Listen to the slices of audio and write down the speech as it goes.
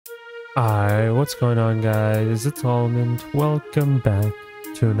Alright, what's going on guys? It's Almond. Welcome back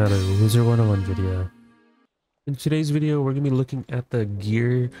to another Wizard101 video. In today's video, we're going to be looking at the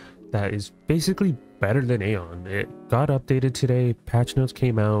gear that is basically better than Aeon. It got updated today, patch notes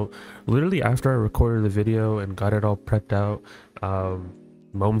came out literally after I recorded the video and got it all prepped out.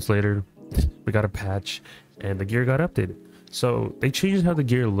 Moments later, we got a patch and the gear got updated. So they changed how the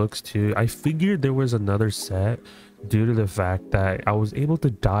gear looks too. I figured there was another set due to the fact that I was able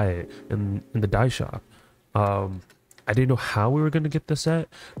to dye it in the dye shop. I didn't know how we were going to get the set,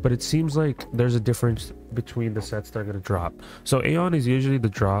 but it seems like there's a difference between the sets that are going to drop. So Aeon is usually the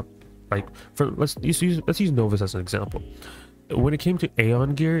drop, like let's use Novus as an example. When it came to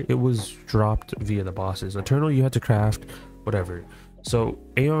Aeon gear, it was dropped via the bosses. Eternal you had to craft, whatever. So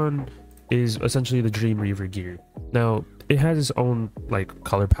Aeon is essentially the Dream Reaver gear. Now it has its own like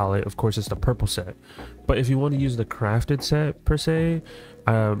color palette. Of course, it's the purple set, but if you want to use the crafted set per se,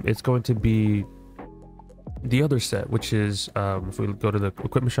 it's going to be the other set, which is if we go to the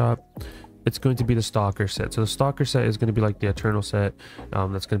equipment shop, it's going to be the Stalker set. So the Stalker set is going to be like the Eternal set,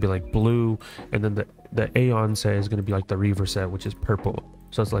 that's going to be like blue, and then the Aeon set is going to be like the Reaver set, which is purple.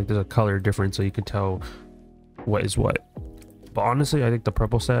 So it's like there's a color difference, so you can tell what is what. But honestly, I think the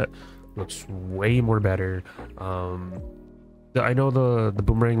purple set looks way more better. I know the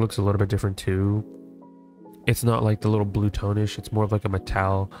boomerang looks a little bit different too. It's not like the little blue tone-ish, it's more of like a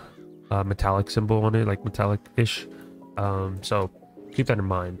metallic symbol on it, like metallic-ish. So keep that in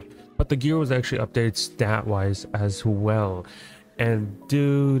mind. But the gear was actually updated stat-wise as well. And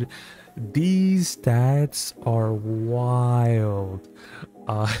dude, these stats are wild.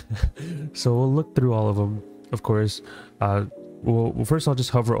 So we'll look through all of them, of course. Well, first I'll just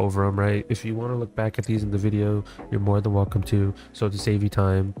hover over them, right? If you want to look back at these in the video, you're more than welcome to, so to save you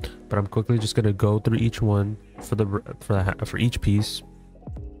time. But I'm quickly just going to go through each one for each piece.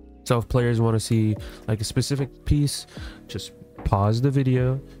 So if players want to see like a specific piece, just pause the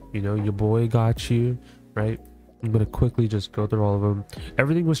video. You know, your boy got you, right? I'm going to quickly just go through all of them.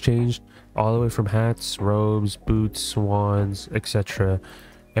 Everything was changed, all the way from hats, robes, boots, swans, etc.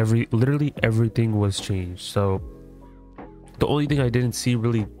 Literally everything was changed. So the only thing I didn't see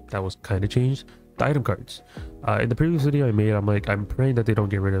really that was kind of changed, the item cards. In the previous video I made, I'm praying that they don't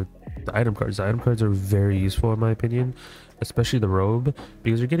get rid of the item cards. The item cards are very useful in my opinion, especially the robe,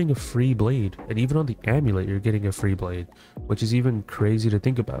 because you're getting a free blade, and even on the amulet you're getting a free blade, which is even crazy to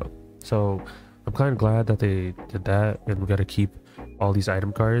think about. So I'm kind of glad that they did that, and we got to keep all these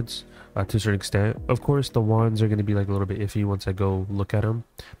item cards to a certain extent. Of course, the wands are going to be like a little bit iffy once I go look at them,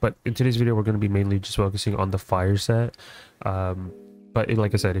 but in today's video we're going to be mainly just focusing on the fire set. But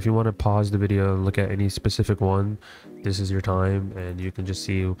like I said, if you want to pause the video and look at any specific one, this is your time, and you can just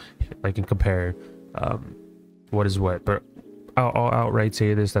see, I can compare what is what. But I'll outright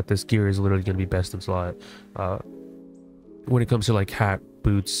say this, that this gear is literally going to be best in slot when it comes to like hat,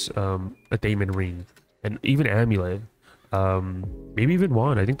 boots, a diamond ring, and even amulet, maybe even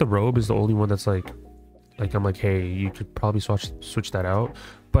wand. I think the robe is the only one that's like I'm like, hey, you could probably switch that out.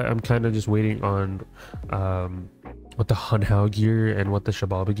 But I'm kind of just waiting on what the Hunhao gear and what the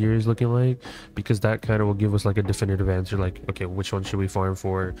Shababa gear is looking like, because that kind of will give us like a definitive answer, like, okay, which one should we farm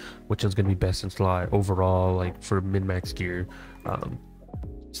for, which one's gonna be best in slot overall, like for min-max gear,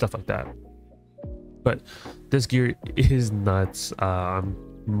 stuff like that. But this gear is nuts.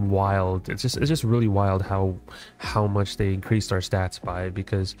 Wild. It's just really wild how much they increased our stats by,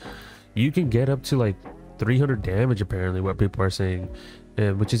 because you can get up to like 300 damage apparently, what people are saying,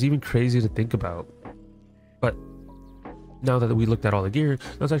 which is even crazy to think about. But now that we looked at all the gear,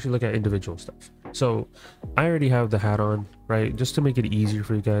 let's actually look at individual stuff. So I already have the hat on, right? Just to make it easier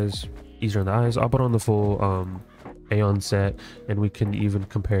for you guys, easier on the eyes, I'll put on the full Aeon set, and we can even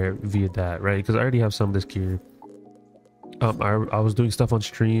compare via that, right? Because I already have some of this gear. I was doing stuff on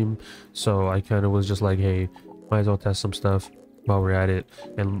stream, so I kind of was just like, hey, might as well test some stuff while we're at it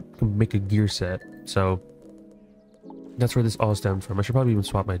and make a gear set. So that's where this all stemmed from. I should probably even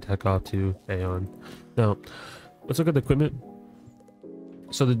swap my deck off to Aeon. Now let's look at the equipment.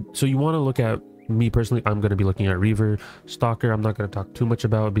 So you want to look at, me personally, I'm going to be looking at Reaver. Stalker I'm not going to talk too much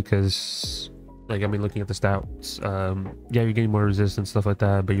about, because like, I mean, looking at the stats, yeah, you're getting more resistance, stuff like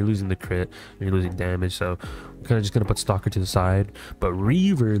that, but you're losing the crit and you're losing damage. So we're kind of just going to put Stalker to the side. But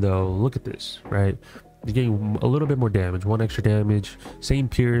Reaver though, look at this, right? You're getting a little bit more damage, 1 extra damage, same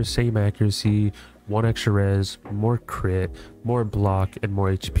pierce, same accuracy, 1 extra res, more crit, more block, and more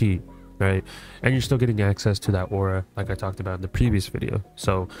HP, right? And you're still getting access to that aura like I talked about in the previous video.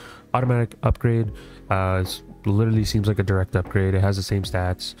 So automatic upgrade, literally seems like a direct upgrade. It has the same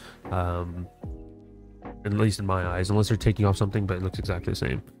stats, at least in my eyes, unless they're taking off something, but it looks exactly the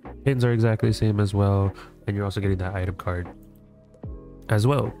same. Pins are exactly the same as well, and you're also getting that item card as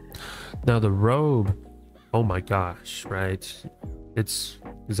well. Now the robe, oh my gosh, right? It's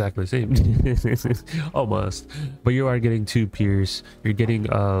exactly the same. Almost, but you are getting 2 pierce, you're getting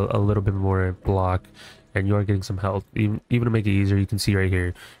a little bit more block, and you are getting some health. Even to make it easier, you can see right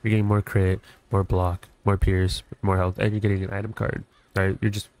here, you're getting more crit, more block, more pierce, more health, and you're getting an item card, right?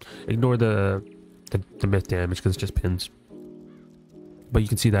 You're just ignore the myth damage because it's just pins, but you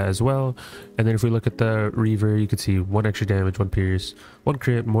can see that as well. And then if we look at the Reaver, you can see 1 extra damage, 1 pierce, 1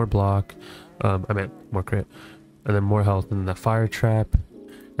 crit, more block, I meant more crit, and then more health. And then the fire trap,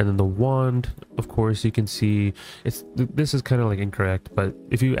 and then the wand, of course, you can see this is kind of like incorrect, but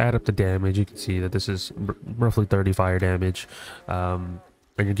if you add up the damage, you can see that this is roughly 30 fire damage, and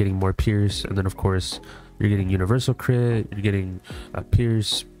you're getting more pierce. And then of course you're getting universal crit, you're getting a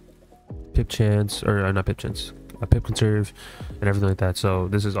pierce, pip chance, or not pip chance, a pip conserve, and everything like that. So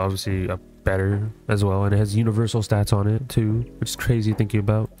this is obviously a better as well, and it has universal stats on it too, which is crazy thinking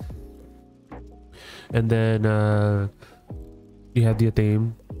about. And then you have the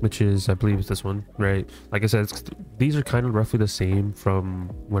theme, which is, I believe it's this one, right? Like I said, these are kind of roughly the same from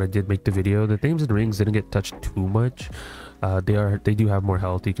when I did make the video. The themes and rings didn't get touched too much. They do have more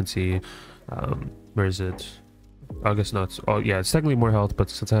health. You can see, where is it? I guess not. Oh yeah, it's technically more health, but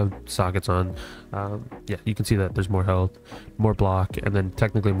since I have sockets on, yeah, you can see that there's more health, more block, and then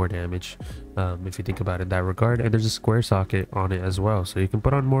technically more damage, if you think about it in that regard. And there's a square socket on it as well, so you can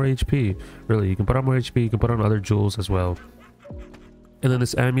put on more HP. Really, you can put on more HP, you can put on other jewels as well. And then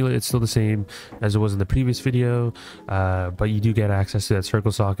this amulet, it's still the same as it was in the previous video, but you do get access to that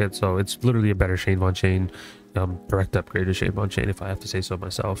circle socket, so it's literally a better Shane Von Chain, direct upgrade to Shane Von Chain, if I have to say so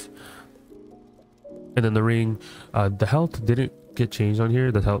myself. And then the ring, the health didn't get changed on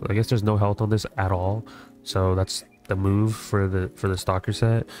here. The health, I guess there's no health on this at all, so that's the move for the stalker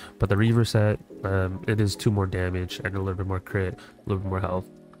set. But the Reaver set, it is 2 more damage and a little bit more crit, a little bit more health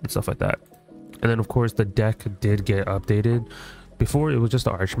and stuff like that. And then of course the deck did get updated. Before it was just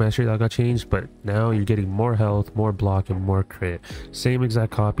the Archmastery that got changed, but now you're getting more health, more block, and more crit. Same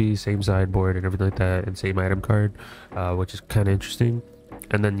exact copy, same sideboard and everything like that, and same item card, which is kind of interesting.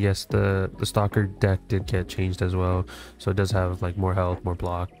 And then yes, the stalker deck did get changed as well, so it does have like more health, more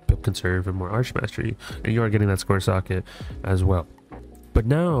block, pip conserve, and more arch mastery, and you are getting that square socket as well. But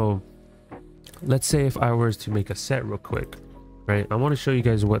now let's say if I was to make a set real quick, right? I want to show you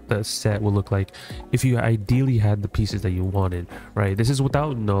guys what the set will look like if you ideally had the pieces that you wanted, right? This is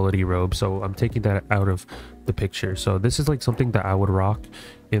without nullity robe, so I'm taking that out of the picture. So this is like something that I would rock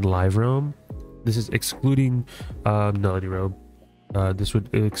in live realm. This is excluding nullity robe. This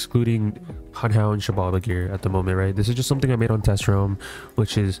would excluding Hunhound and Shababa gear at the moment, right? This is just something I made on test realm,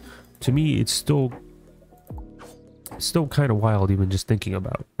 which is, to me, it's still kind of wild even just thinking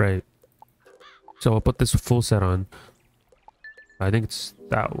about, right? So I'll put this full set on. I think it's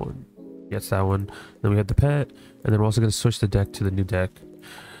that one. Yeah, it's that one. Then we have the pet, and then we're also going to switch the deck to the new deck.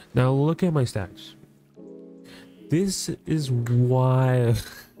 Now look at my stats. This is wild.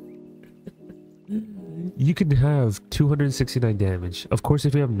 You can have 269 damage. Of course,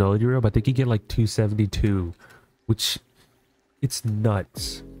 if you have nullity robe, I think you get like 272, which, it's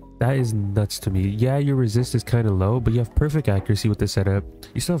nuts. That is nuts to me. Yeah, your resist is kind of low, but you have perfect accuracy with this setup.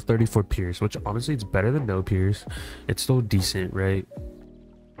 You still have 34 pierce, which honestly it's better than no pierce. It's still decent, right?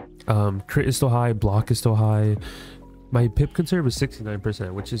 Crit is still high, block is still high. My pip conserve is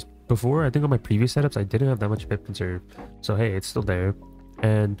 69%, which is, before, I think on my previous setups I didn't have that much pip conserve, so hey, it's still there.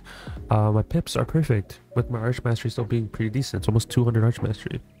 And my pips are perfect, with my arch mastery still being pretty decent. It's almost 200 arch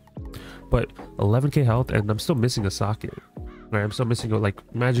mastery, but 11k health, and I'm still missing a socket, right? I'm still missing, like,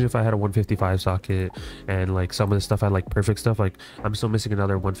 imagine if I had a 155 socket and like some of the stuff had like perfect stuff. Like, I'm still missing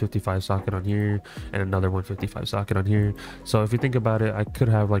another 155 socket on here and another 155 socket on here. So if you think about it, I could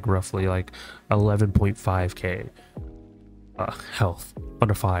have like roughly like 11.5k health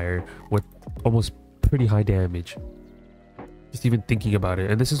under fire with almost pretty high damage, just even thinking about it.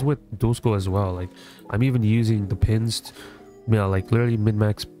 And this is with dual school as well. Like, I'm even using the pins, you know, like literally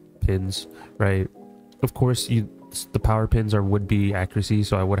min-max pins, right? Of course, the power pins are would-be accuracy,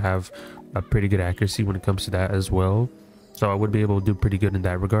 so I would have a pretty good accuracy when it comes to that as well, so I would be able to do pretty good in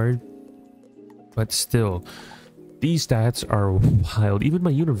that regard. But still, these stats are wild. Even my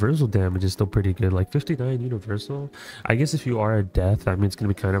universal damage is still pretty good, like 59 universal. I guess if you are a death, I mean, it's gonna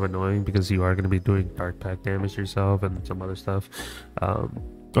be kind of annoying because you are gonna be doing dark pack damage yourself and some other stuff, or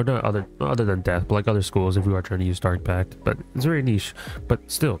not other than death, but like other schools if you are trying to use dark pack. But it's very niche, but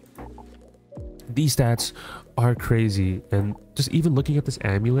still, These stats are crazy, and just even looking at this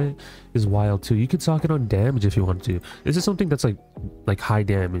amulet is wild too. You can sock it on damage if you want to. This is something that's like high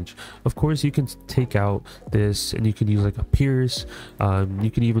damage. Of course, you can take out this and you can use like a pierce.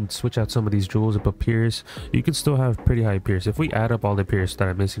 You can even switch out some of these jewels and put pierce. You can still have pretty high pierce. If we add up all the pierce that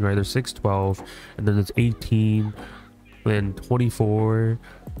I'm missing, right, there's 6, 12, and then it's 18, then 24.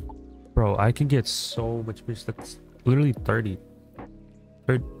 Bro, I can get so much pierce. That's literally 30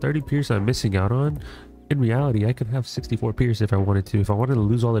 pierce I'm missing out on. In reality, I could have 64 pierce if I wanted to. If I wanted to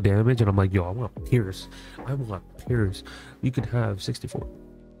lose all the damage and I'm like, yo, I want pierce, you could have 64.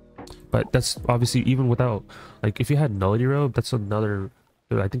 But that's obviously even without, like, if you had nullity robe, that's another,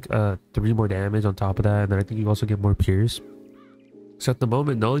 I think 3 more damage on top of that, and then I think you also get more pierce. So at the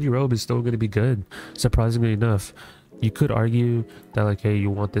moment, nullity robe is still going to be good, surprisingly enough. You could argue that, like, hey, you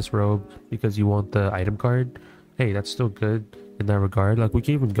want this robe because you want the item card. Hey, that's still good in that regard. Like, we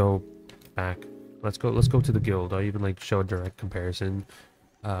can even go back. Let's go to the guild. I'll even like show a direct comparison,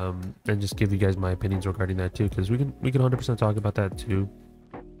 and just give you guys my opinions regarding that too, because we can 100% talk about that too.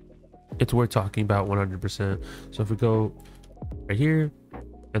 It's worth talking about 100%. So if we go right here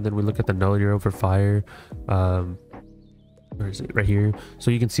and then we look at the nullity robe for fire, where is it? Right here.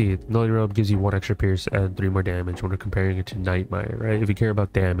 So you can see nullity robe gives you 1 extra pierce and 3 more damage when we're comparing it to Nightmare, right? If you care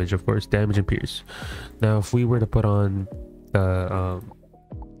about damage, of course, damage and pierce. Now if we were to put on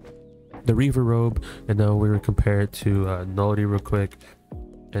the Reaver robe, and now we would compare it to nullity real quick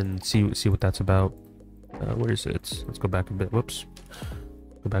and see what that's about. Where is it? Let's go back a bit. Whoops,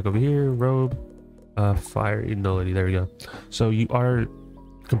 go back over here. Robe, fire, nullity. There we go. So you are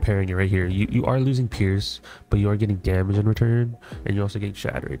comparing it right here. You are losing pierce, but you are getting damage in return, and you're also getting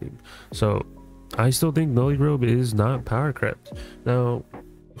shatter rating. So I still think nullity robe is not power crept. Now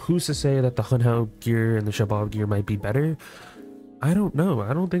who's to say that the Hunhound gear and the Dbop gear might be better? I don't know.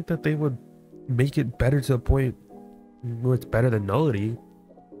 I don't think that they would make it better to the point where it's better than nullity,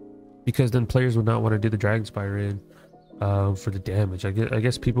 because then players would not want to do the Dragon Spire in for the damage. I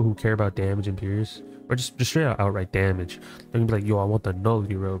guess people who care about damage and pierce, or just straight out outright damage, they're gonna be like, yo, I want the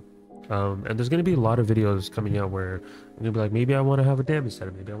nullity robe. And there's gonna be a lot of videos coming out where I'm gonna be like, maybe I want to have a damage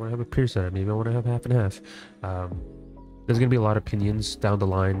setup, maybe I want to have a pierce setup, maybe I want to have half and half. There's gonna be a lot of opinions down the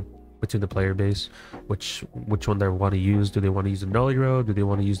line between the player base, which one they want to use. Do they want to use the nullity robe? Do they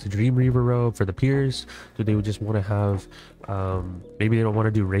want to use the Dream Reaver robe for the pierce? Do they just want to have maybe they don't want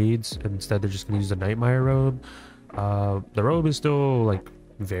to do raids and instead they're just going to use the Nightmare robe? The robe is still like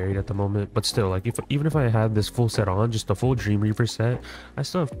varied at the moment, but still, like, even if I had this full set on, just the full Dream Reaver set, I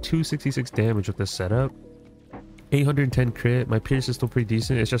still have 266 damage with this setup, 810 crit. My pierce is still pretty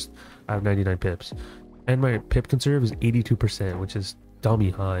decent. It's just I have 99 pips, and my pip conserve is 82%, which is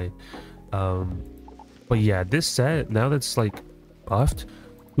dummy high. But yeah, this set, now that's like buffed,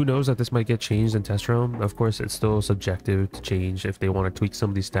 who knows that this might get changed in test realm. Of course, it's still subjective to change if they want to tweak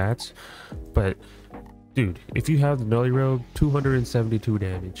some of these stats, but dude, if you have the nullity robe, 272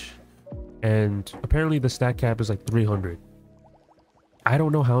 damage, and apparently the stat cap is like 300. I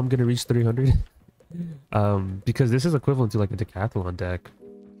don't know how I'm gonna reach 300 because this is equivalent to like a decathlon deck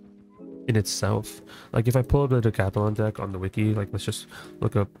in itself. Like, if I pull up the decathlon deck on the wiki, like, let's just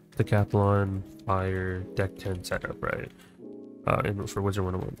look up decathlon fire deck 10 setup, right? And for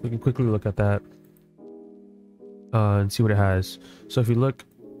Wizard101, we can quickly look at that and see what it has. So if you look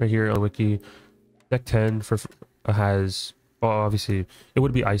right here on wiki, deck 10 has, well, obviously it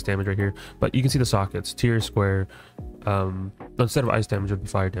would be ice damage right here, but you can see the sockets: tier, square, instead of ice damage it would be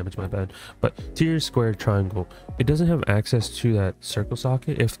fire damage, my bad, but tier, square, triangle. It doesn't have access to that circle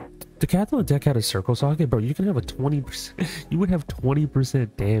socket. If Decathlon deck had a circle socket, bro, you can have a 20%, you would have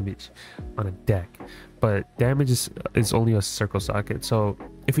 20% damage on a deck, but damage is only a circle socket. So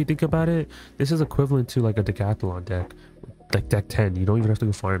if you think about it, this is equivalent to like a Decathlon deck, like deck 10. You don't even have to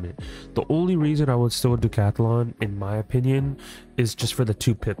go farm it. The only reason I would still do Decathlon, in my opinion, is just for the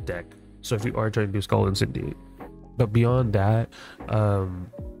 2 pip deck. So if you are trying to do Skull and Cindy, but beyond that,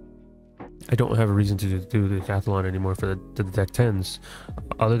 I don't have a reason to do the Decathlon anymore for the deck 10s,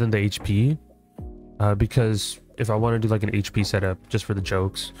 other than the HP, because if I want to do like an HP setup just for the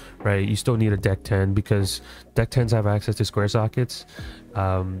jokes, right, you still need a deck 10, because deck 10s have access to square sockets,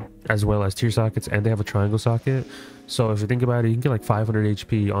 as well as tier sockets, and they have a triangle socket. So if you think about it, you can get like 500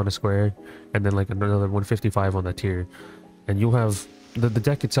 HP on a square and then like another 155 on that tier, and you'll have the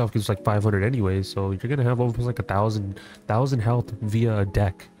deck itself gives like 500 anyways, so you're gonna have almost like 1,000 health via a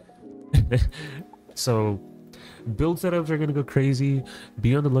deck. So build setups are gonna go crazy.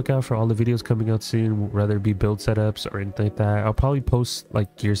 Be on the lookout for all the videos coming out soon, whether it be build setups or anything like that. I'll probably post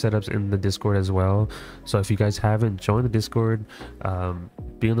like gear setups in the Discord as well, so if you guys haven't, join the Discord.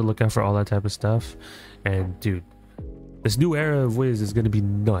 be on the lookout for all that type of stuff. And dude, this new era of Wiz is going to be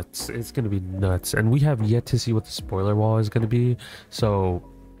nuts. It's going to be nuts. And we have yet to see what the spoiler wall is going to be. So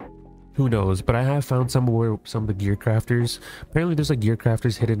who knows? But I have found some of the gear crafters. Apparently there's like gear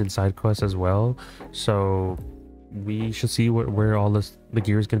crafters hidden in side quests as well. So we should see where all the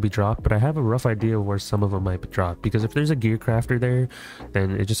gear is going to be dropped. But I have a rough idea of where some of them might be dropped. Because if there's a gear crafter there,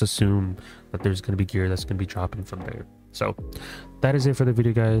 then it just assume that there's going to be gear that's going to be dropping from there. So that is it for the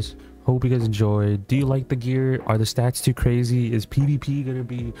video, guys. Hope you guys enjoyed. Do you like the gear? Are the stats too crazy? Is PvP gonna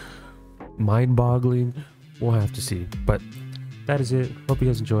be mind-boggling? We'll have to see. But that is it. Hope you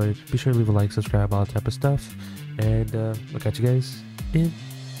guys enjoyed. Be sure to leave a like, subscribe, all that type of stuff. And we'll catch you guys in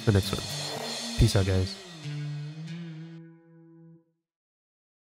the next one. Peace out, guys.